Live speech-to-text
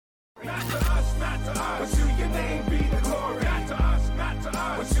to us. But to your name be the glory. Not to us, not to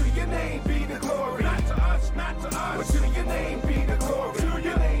us. But to your name be the glory. Not to us, not to us. But to your name be the glory. To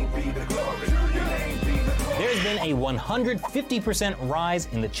your name be the glory. To your name be the glory. There's been a 150% rise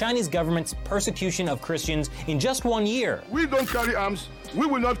in the Chinese government's persecution of Christians in just 1 year. We don't carry arms. We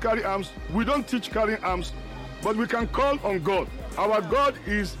will not carry arms. We don't teach carrying arms. But we can call on God. Our God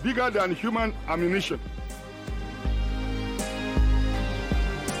is bigger than human ammunition.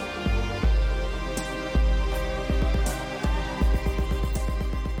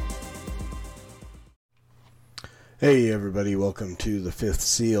 Hey everybody, welcome to the Fifth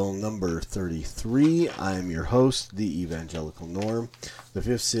Seal number 33. I'm your host, the Evangelical Norm. The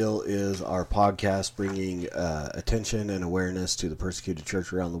Fifth Seal is our podcast bringing attention and awareness to the persecuted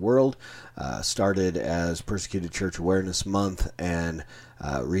church around the world. Started as Persecuted Church Awareness Month, and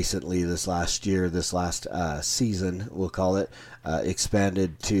recently this last season, we'll call it,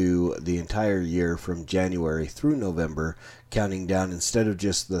 expanded to the entire year from January through November, counting down, instead of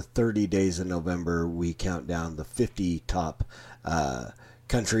just the 30 days in November, we count down the 50 top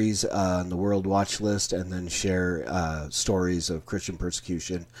countries on the World Watch List, and then share stories of Christian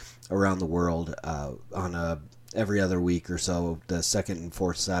persecution around the world on every other week or so, the second and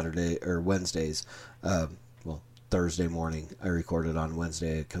fourth Saturday or Wednesdays. Thursday morning. I recorded on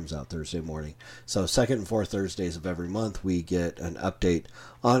Wednesday. It comes out Thursday morning. So second and fourth Thursdays of every month, we get an update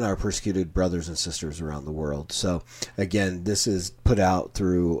on our persecuted brothers and sisters around the world. So again, this is put out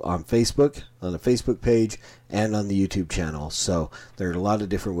on Facebook, on the Facebook page, and on the YouTube channel. So there are a lot of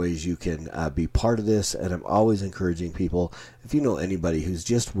different ways you can be part of this, and I'm always encouraging people, if you know anybody who's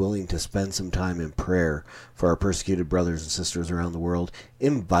just willing to spend some time in prayer for our persecuted brothers and sisters around the world,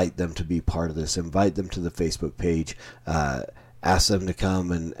 invite them to be part of this. Invite them to the Facebook page. Ask them to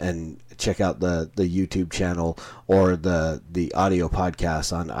come and check out the YouTube channel or the audio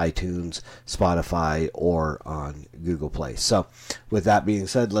podcast on iTunes, Spotify, or on Google Play. So with that being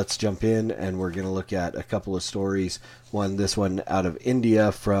said, let's jump in, and we're going to look at a couple of stories. This one out of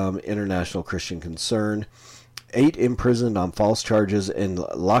India from International Christian Concern. 8 imprisoned on false charges in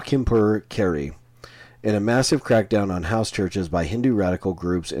Lakhimpur Kheri. In a massive crackdown on house churches by Hindu radical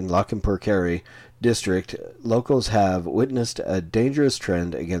groups in Lakhimpur Kheri district, locals have witnessed a dangerous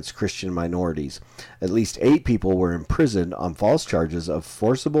trend against Christian minorities. At least 8 people were imprisoned on false charges of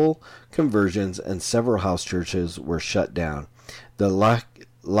forcible conversions, and several house churches were shut down. The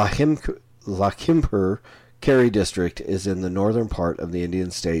Lakhimpur Kheri district is in the northern part of the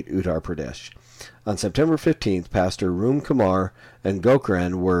Indian state Uttar Pradesh. On September 15th, Pastor Rum Kumar and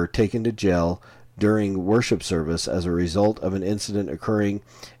Gokran were taken to jail during worship service as a result of an incident occurring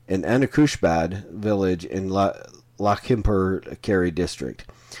in Anakushbad village in Lakhimpur Kheri district.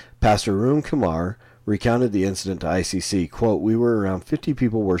 Pastor Rum Kumar recounted the incident to ICC. Quote, "We were around 50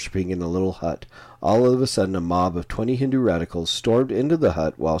 people worshiping in a little hut. All of a sudden, a mob of 20 Hindu radicals stormed into the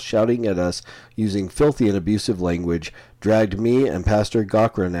hut while shouting at us using filthy and abusive language, dragged me and Pastor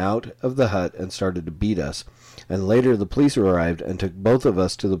Gokran out of the hut and started to beat us. And later the police arrived and took both of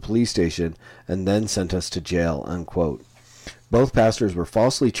us to the police station and then sent us to jail," unquote. Both pastors were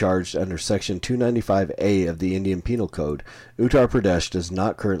falsely charged under Section 295A of the Indian Penal Code. Uttar Pradesh does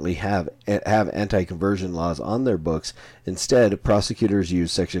not currently have anti-conversion laws on their books. Instead, prosecutors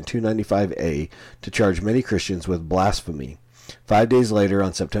use Section 295A to charge many Christians with blasphemy. 5 days later,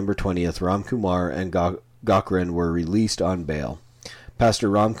 on September 20th, Ram Kumar and Gokran were released on bail. Pastor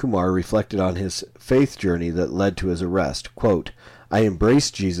Ram Kumar reflected on his faith journey that led to his arrest. Quote, "I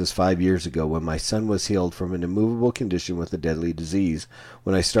embraced Jesus 5 years ago when my son was healed from an immovable condition with a deadly disease.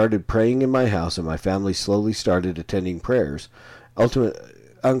 When I started praying in my house and my family slowly started attending prayers."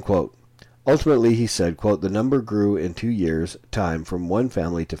 Ultimately, he said, quote, "The number grew in 2 years' time from 1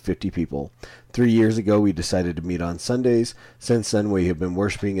 family to 50 people. 3 years ago, we decided to meet on Sundays. Since then, we have been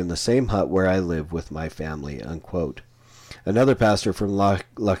worshiping in the same hut where I live with my family," unquote. Another pastor from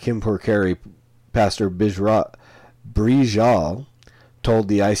Lakhimpur Kheri, Pastor Brijal, told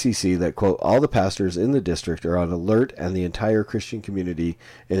the ICC that, quote, "All the pastors in the district are on alert and the entire Christian community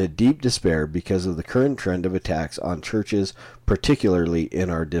in a deep despair because of the current trend of attacks on churches, particularly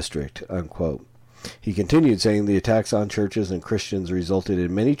in our district," unquote. He continued saying the attacks on churches and Christians resulted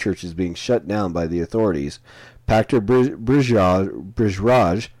in many churches being shut down by the authorities. Pastor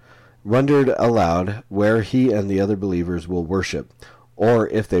Brijraj wondered aloud where he and the other believers will worship, or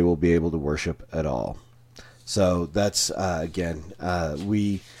if they will be able to worship at all. So that's,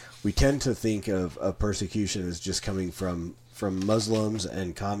 we tend to think of persecution as just coming from Muslims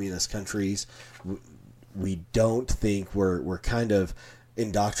and communist countries. We don't think we're kind of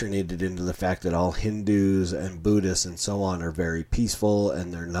indoctrinated into the fact that all Hindus and Buddhists and so on are very peaceful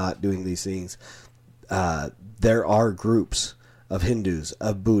and they're not doing these things. there are groups of Hindus,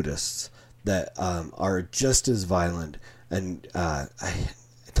 of Buddhists, that are just as violent. And I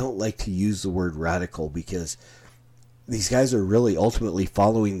don't like to use the word radical, because these guys are really ultimately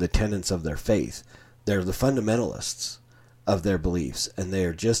following the tenets of their faith. They're the fundamentalists of their beliefs, and they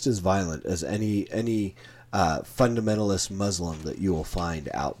are just as violent as any fundamentalist Muslim that you will find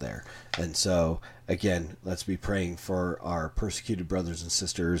out there. And so, again, let's be praying for our persecuted brothers and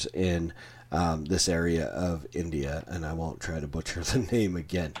sisters in this area of India, and I won't try to butcher the name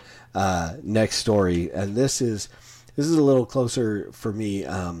again. Next story, and this is a little closer for me.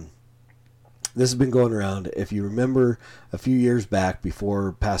 This has been going around. If you remember, a few years back,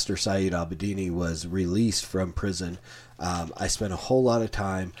 before Pastor Saeed Abedini was released from prison, I spent a whole lot of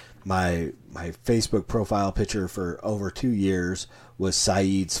time. My Facebook profile picture for over 2 years was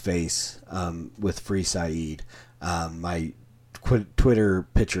Saeed's face, with Free Saeed. My Twitter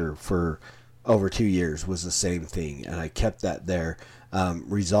picture for over 2 years was the same thing, and I kept that there,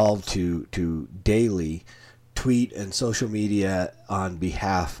 resolved to daily tweet and social media on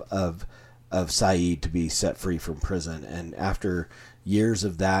behalf of Saeed to be set free from prison. And after years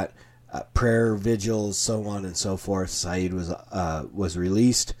of that, prayer vigils, so on and so forth, Saeed was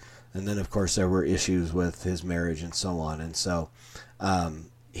released. And then, of course, there were issues with his marriage and so on. And so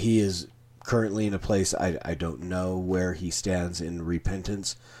he is currently in a place, I don't know where he stands in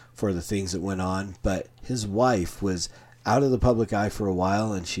repentance for the things that went on. But his wife was out of the public eye for a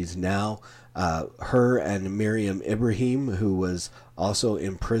while, and she's now, her and Miriam Ibrahim, who was also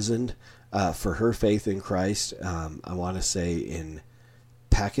imprisoned for her faith in Christ. I want to say in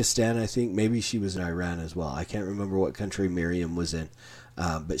Pakistan, I think. Maybe she was in Iran as well. I can't remember what country Miriam was in.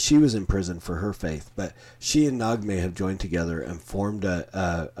 But she was in prison for her faith. But she and Nagme have joined together and formed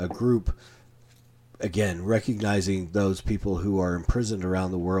a group, again, recognizing those people who are imprisoned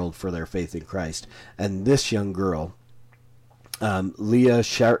around the world for their faith in Christ. And this young girl, Leah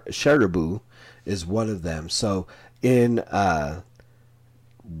Sharibu, is one of them. So in...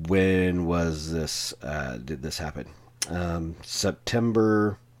 when was this? Did this happen?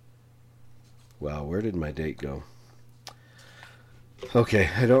 September. Well, where did my date go? Okay,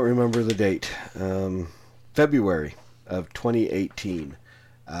 I don't remember the date. February of 2018.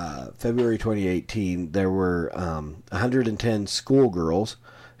 February 2018, there were 110 schoolgirls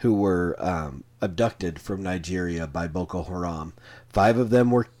who were abducted from Nigeria by Boko Haram. 5 of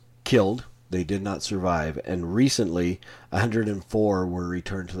them were killed. They did not survive. And recently, 104 were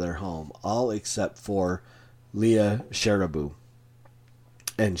returned to their home, all except for Leah Sharibu.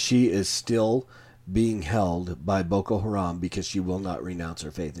 And she is still being held by Boko Haram because she will not renounce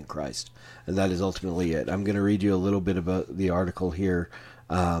her faith in Christ. And that is ultimately it. I'm going to read you a little bit about the article here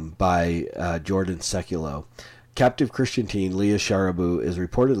by Jordan Sekulow. Captive Christian teen Leah Sharibu is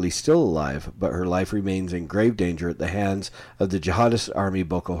reportedly still alive, but her life remains in grave danger at the hands of the jihadist army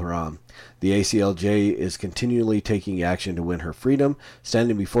Boko Haram. The ACLJ is continually taking action to win her freedom,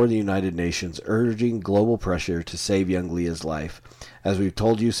 standing before the United Nations, urging global pressure to save young Leah's life. As we've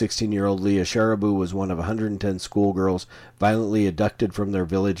told you, 16-year-old Leah Sharibu was one of 110 schoolgirls violently abducted from their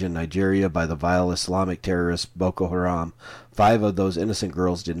village in Nigeria by the vile Islamic terrorist Boko Haram. 5 of those innocent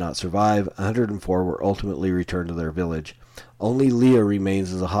girls did not survive. 104 were ultimately returned to their village. Only Leah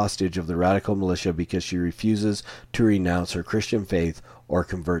remains as a hostage of the radical militia because she refuses to renounce her Christian faith or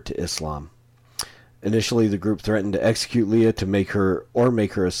convert to Islam. Initially, the group threatened to execute Leah to make her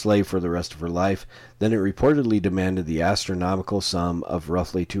a slave for the rest of her life. Then it reportedly demanded the astronomical sum of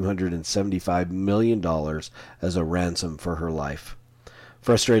roughly $275 million as a ransom for her life.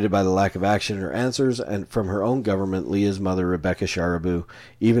 Frustrated by the lack of action or answers and from her own government, Leah's mother, Rebecca Sharibu,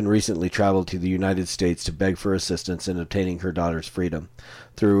 even recently traveled to the United States to beg for assistance in obtaining her daughter's freedom.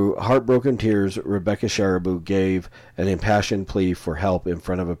 Through heartbroken tears, Rebecca Sharibu gave an impassioned plea for help in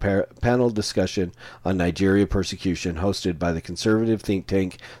front of a panel discussion on Nigeria persecution hosted by the conservative think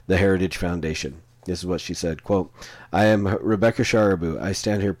tank, the Heritage Foundation. This is what she said, quote, "I am Rebecca Sharibu. I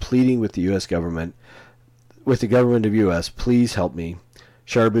stand here pleading with the U.S. government, with the government of U.S., please help me."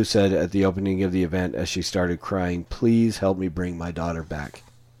 Sharibu said at the opening of the event as she started crying, "Please help me bring my daughter back."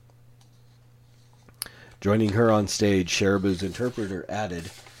 Joining her on stage, Sharibu's interpreter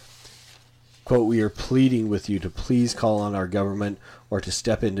added, quote, "We are pleading with you to please call on our government or to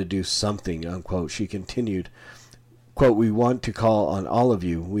step in to do something," unquote. She continued, quote, "We want to call on all of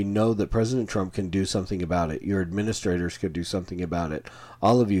you. We know that President Trump can do something about it. Your administrators could do something about it.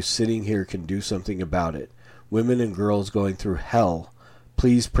 All of you sitting here can do something about it. Women and girls going through hell.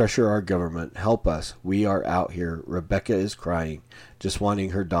 Please pressure our government. Help us. We are out here. Rebecca is crying, just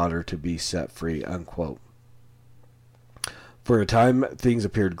wanting her daughter to be set free," unquote. For a time, things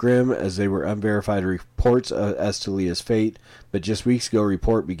appeared grim as they were unverified reports as to Leah's fate, but just weeks ago a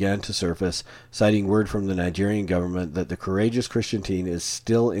report began to surface, citing word from the Nigerian government that the courageous Christian teen is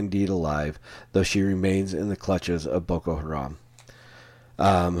still indeed alive, though she remains in the clutches of Boko Haram.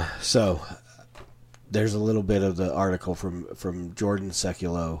 So, there's a little bit of the article from Jordan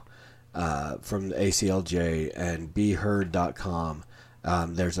Sekulow, from the ACLJ and BeHeard.com.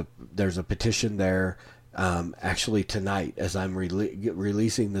 There's a petition there. Actually tonight, as I'm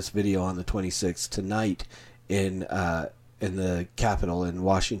releasing this video on the 26th, tonight in the Capitol in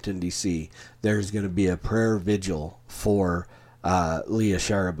Washington, D.C., there's going to be a prayer vigil for Leah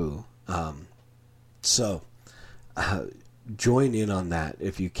Sharibu. So join in on that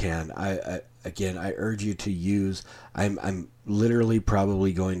if you can. I urge you to use. I'm literally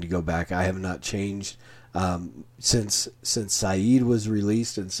probably going to go back. I have not changed since Saeed was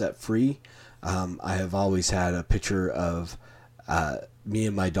released and set free. I have always had a picture of me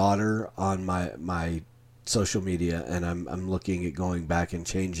and my daughter on my social media, and I'm looking at going back and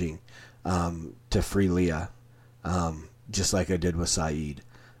changing to free Leah, just like I did with Saeed,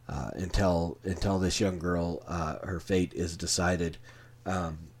 until this young girl, her fate is decided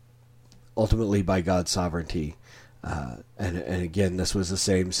ultimately by God's sovereignty. And again, this was the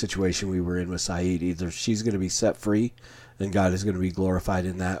same situation we were in with Saeed. Either she's going to be set free and God is going to be glorified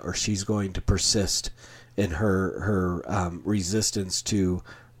in that, or she's going to persist in her resistance to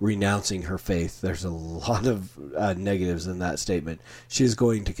renouncing her faith. There's a lot of negatives in that statement. She's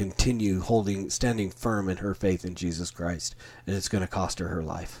going to continue standing firm in her faith in Jesus Christ, and it's going to cost her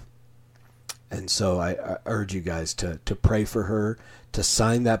life. And so I urge you guys to pray for her, to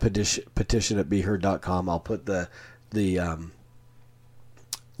sign that petition at BeHeard.com. I'll put the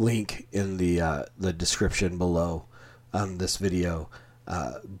link in the description below this video.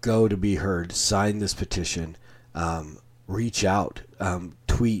 Go to Be Heard, sign this petition, reach out,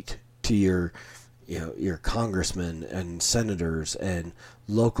 tweet to your congressmen and senators and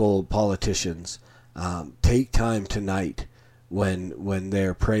local politicians. Take time tonight when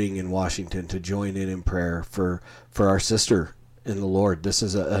they're praying in Washington to join in prayer for our sister in the Lord. This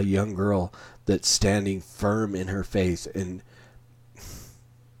is a young girl that's standing firm in her faith, and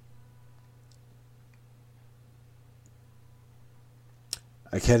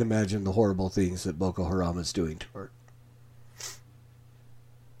I can't imagine the horrible things that Boko Haram is doing to her.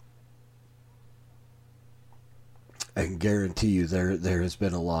 I can guarantee you there has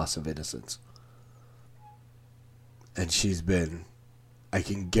been a loss of innocence. And I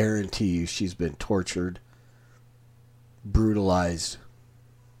can guarantee you she's been tortured, brutalized,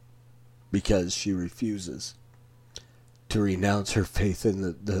 because she refuses to renounce her faith in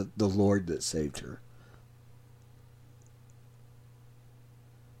the Lord that saved her.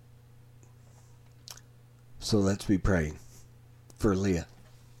 So let's be praying for Leah.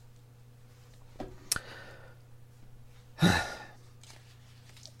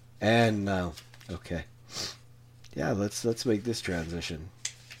 And now, okay. Yeah, let's make this transition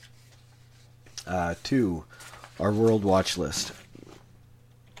to our World Watch list.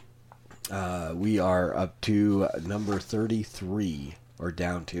 We are up to number 33, or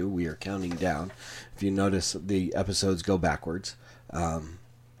down to. We are counting down. If you notice, the episodes go backwards.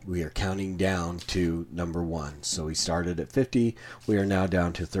 We are counting down to number 1. So we started at 50. We are now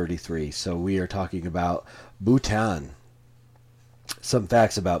down to 33. So we are talking about Bhutan. Some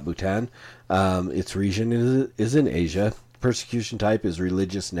facts about Bhutan. Its region is in Asia. Persecution type is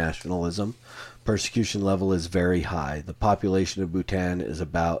religious nationalism. Persecution level is very high. The population of Bhutan is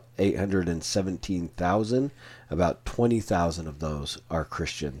about 817,000. About 20,000 of those are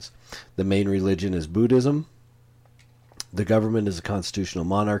Christians. The main religion is Buddhism. The government is a constitutional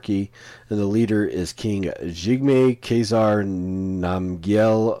monarchy, and the leader is King Jigme Khesar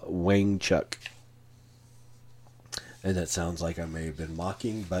Namgyel Wangchuck. And that sounds like I may have been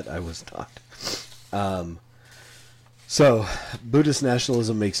mocking, but I was not. So, Buddhist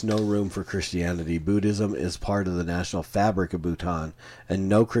nationalism makes no room for Christianity. Buddhism is part of the national fabric of Bhutan, and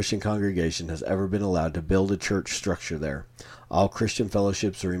no Christian congregation has ever been allowed to build a church structure there. All Christian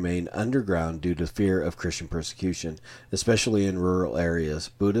fellowships remain underground due to fear of Christian persecution, especially in rural areas.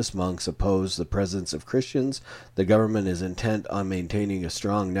 Buddhist monks oppose the presence of Christians. The government is intent on maintaining a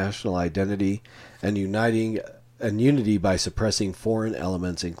strong national identity and unity by suppressing foreign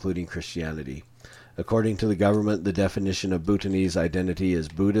elements, including Christianity. According to the government, the definition of Bhutanese identity is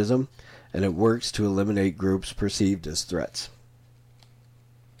Buddhism, and it works to eliminate groups perceived as threats.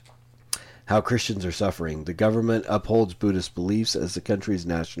 How Christians are suffering. The government upholds Buddhist beliefs as the country's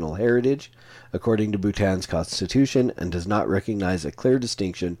national heritage, according to Bhutan's constitution, and does not recognize a clear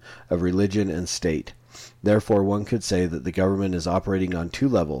distinction of religion and state. Therefore, one could say that the government is operating on two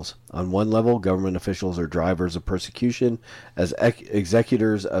levels. On one level, government officials are drivers of persecution as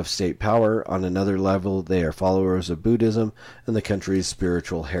executors of state power. On another level, they are followers of Buddhism and the country's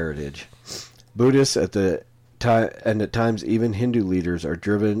spiritual heritage. Buddhists and at times even Hindu leaders are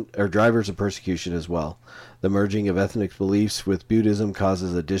drivers of persecution as well. The merging of ethnic beliefs with Buddhism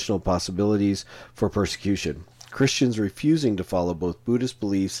causes additional possibilities for persecution. Christians refusing to follow both Buddhist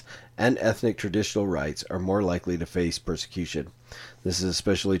beliefs and ethnic traditional rites are more likely to face persecution. This is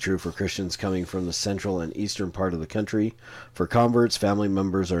especially true for Christians coming from the central and eastern part of the country. For converts, family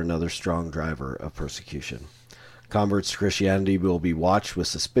members are another strong driver of persecution. Converts to Christianity will be watched with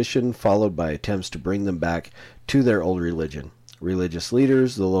suspicion, followed by attempts to bring them back to their old religion. Religious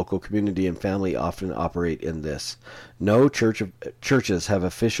leaders, the local community, and family often operate in this. No churches have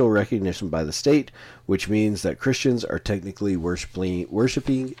official recognition by the state, which means that Christians are technically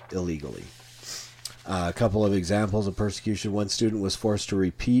worshiping illegally. A couple of examples of persecution. One student was forced to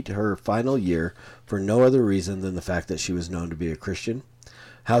repeat her final year for no other reason than the fact that she was known to be a Christian.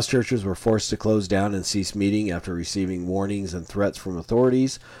 House churches were forced to close down and cease meeting after receiving warnings and threats from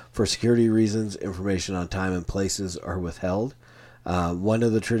authorities. For security reasons, information on time and places are withheld. One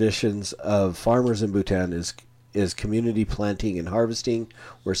of the traditions of farmers in Bhutan is community planting and harvesting,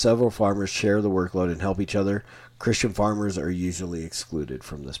 where several farmers share the workload and help each other. Christian farmers are usually excluded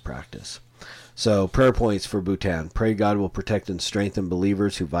from this practice. So, prayer points for Bhutan. Pray God will protect and strengthen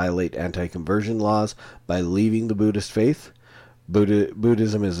believers who violate anti-conversion laws by leaving the Buddhist faith.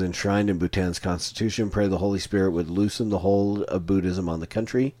 Buddhism is enshrined in Bhutan's constitution. Pray the Holy Spirit would loosen the hold of Buddhism on the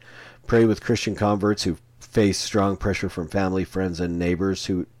country. Pray with Christian converts who face strong pressure from family, friends, and neighbors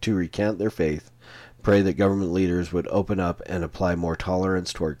to recant their faith. Pray that government leaders would open up and apply more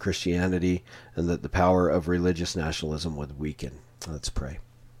tolerance toward Christianity, and that the power of religious nationalism would weaken. Let's pray.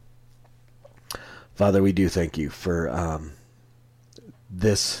 Father, we do thank you for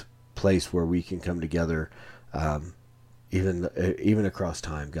this place where we can come together, even across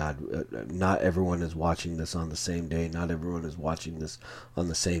time, God. Not everyone is watching this on the same day. Not everyone is watching this on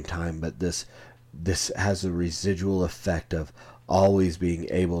the same time, but this has a residual effect of always being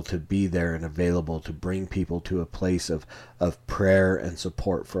able to be there and available to bring people to a place of prayer and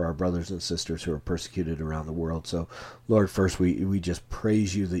support for our brothers and sisters who are persecuted around the world. So, Lord, first we just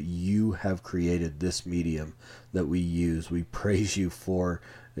praise you that you have created this medium that we use. We praise you for,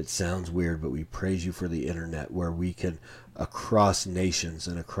 it sounds weird, but we praise you for the internet, where we can, across nations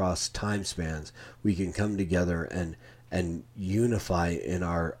and across time spans, we can come together and unify in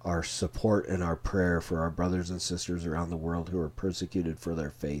our support and our prayer for our brothers and sisters around the world who are persecuted for their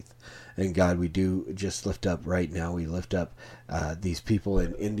faith. And God, we do just lift up right now, we lift up these people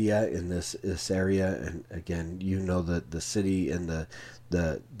in India, in this area. And again, you know the city and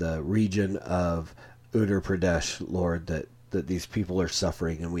the region of Uttar Pradesh, Lord, that these people are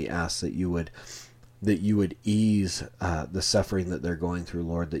suffering, and we ask that you would ease the suffering that they're going through,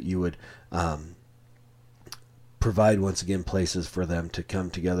 Lord, that you would provide once again places for them to come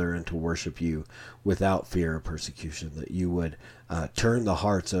together and to worship you without fear of persecution, that you would turn the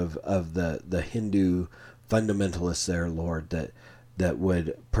hearts of the Hindu fundamentalists there, Lord, that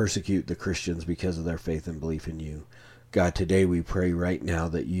would persecute the Christians because of their faith and belief in you. God, today we pray right now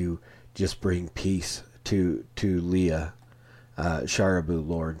that you just bring peace to Leah Sharabu,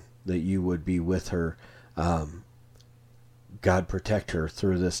 Lord, that you would be with her. God, protect her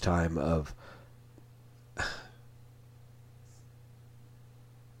through this time of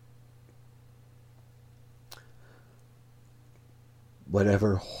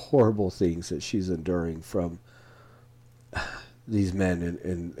whatever horrible things that she's enduring from these men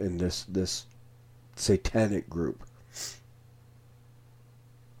in this satanic group.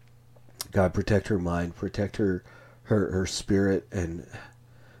 God, protect her mind, protect her spirit, and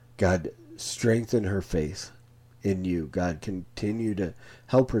God, strengthen her faith in you. God, continue to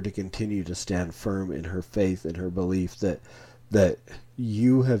help her to continue to stand firm in her faith and her belief that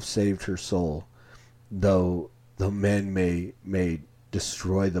you have saved her soul, though men may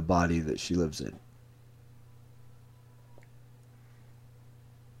destroy the body that she lives in.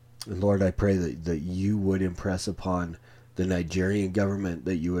 And Lord, I pray that you would impress upon the Nigerian government,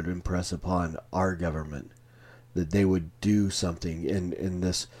 that you would impress upon our government, that they would do something in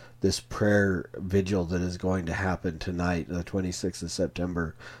this prayer vigil that is going to happen tonight, the 26th of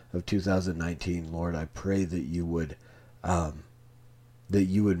September of 2019. Lord, I pray that you would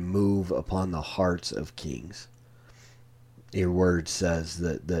move upon the hearts of kings. Your word says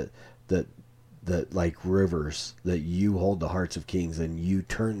that like rivers, that you hold the hearts of kings and you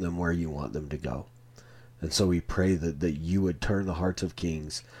turn them where you want them to go. And so we pray that you would turn the hearts of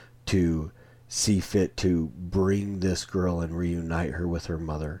kings to see fit to bring this girl and reunite her with her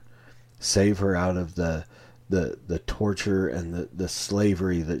mother. Save her out of the torture and the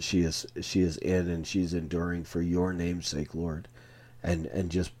slavery that she is in and she's enduring for your name's sake, Lord.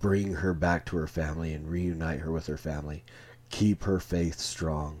 And just bring her back to her family and reunite her with her family. Keep her faith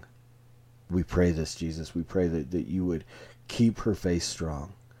strong. We pray this, Jesus. We pray that you would keep her faith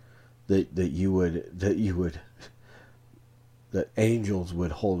strong. That angels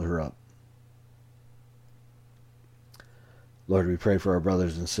would hold her up. Lord, we pray for our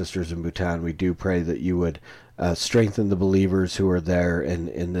brothers and sisters in Bhutan. We do pray that you would strengthen the believers who are there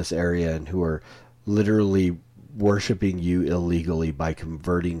in this area and who are literally worshiping you illegally by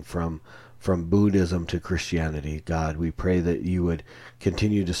converting from Buddhism to Christianity. God, we pray that you would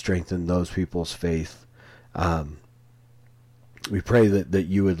continue to strengthen those people's faith. We pray that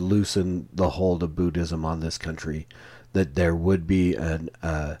you would loosen the hold of Buddhism on this country, that there would be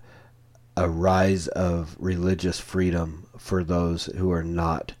a rise of religious freedom for those who are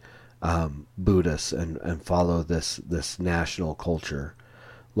not Buddhists and follow this national culture.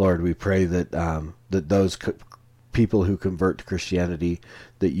 Lord, we pray that that those people who convert to Christianity,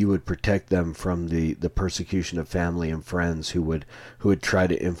 that you would protect them from the persecution of family and friends who would try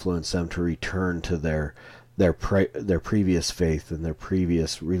to influence them to return to their previous faith and their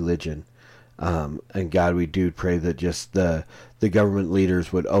previous religion. And God, we do pray that just the government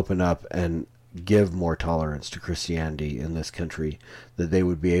leaders would open up and give more tolerance to Christianity in this country, that they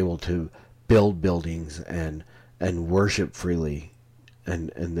would be able to build buildings and worship freely,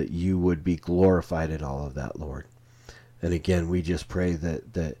 and that you would be glorified in all of that, Lord. And again, we just pray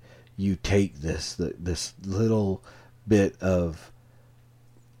that you take this little bit of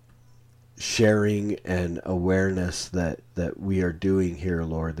sharing and awareness that we are doing here,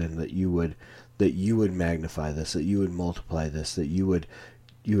 Lord, and that you would magnify this, that you would multiply this, that you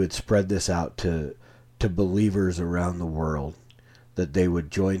would spread this out to believers around the world, that they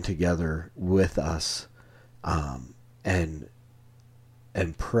would join together with us and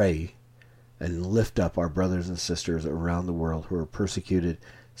pray and lift up our brothers and sisters around the world who are persecuted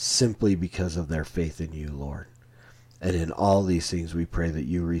simply because of their faith in you, Lord. And in all these things we pray that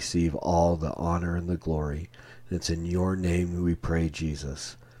you receive all the honor and the glory. And it's in your name we pray,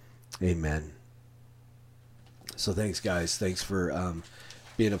 Jesus. Amen. So thanks, guys. Thanks for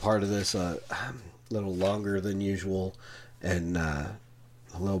being a part of this. A little longer than usual and a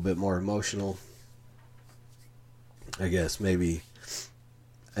little bit more emotional. I guess maybe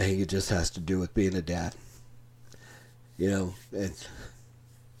I think it just has to do with being a dad. You know, and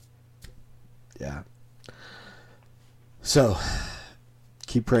yeah. So,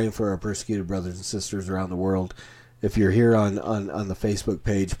 keep praying for our persecuted brothers and sisters around the world. If you're here on the Facebook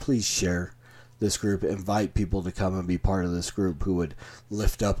page, please share this group. Invite people to come and be part of this group who would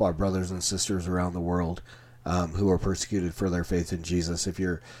lift up our brothers and sisters around the world who are persecuted for their faith in Jesus. If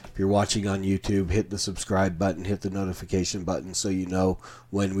you're watching on YouTube, hit the subscribe button, hit the notification button so you know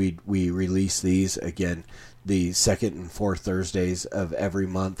when we release these. Again, the second and fourth Thursdays of every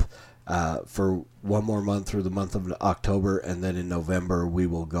month. For one more month through the month of October, and then in November we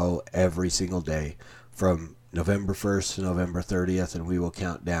will go every single day from November 1st to November 30th, and we will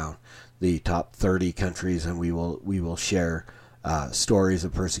count down the top 30 countries, and we will share stories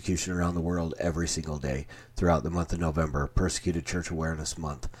of persecution around the world every single day throughout the month of November, Persecuted Church Awareness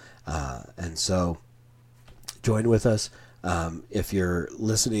Month. And so join with us. If you're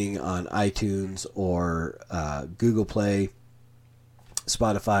listening on iTunes or Google Play,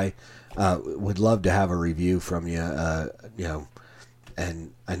 Spotify, would love to have a review from you. You know,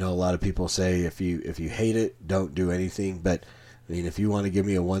 and I know a lot of people say if you hate it, don't do anything. But I mean, if you want to give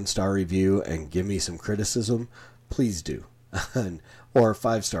me a 1-star review and give me some criticism, please do, or a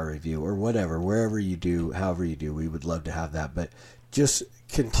 5-star review or whatever, wherever you do, however you do, we would love to have that. But just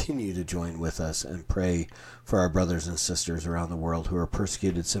continue to join with us and pray for our brothers and sisters around the world who are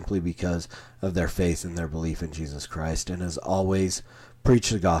persecuted simply because of their faith and their belief in Jesus Christ. And as always, preach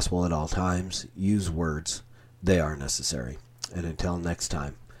the gospel at all times. Use words. They are necessary. And until next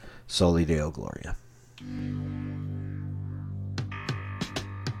time, Soli Deo Gloria.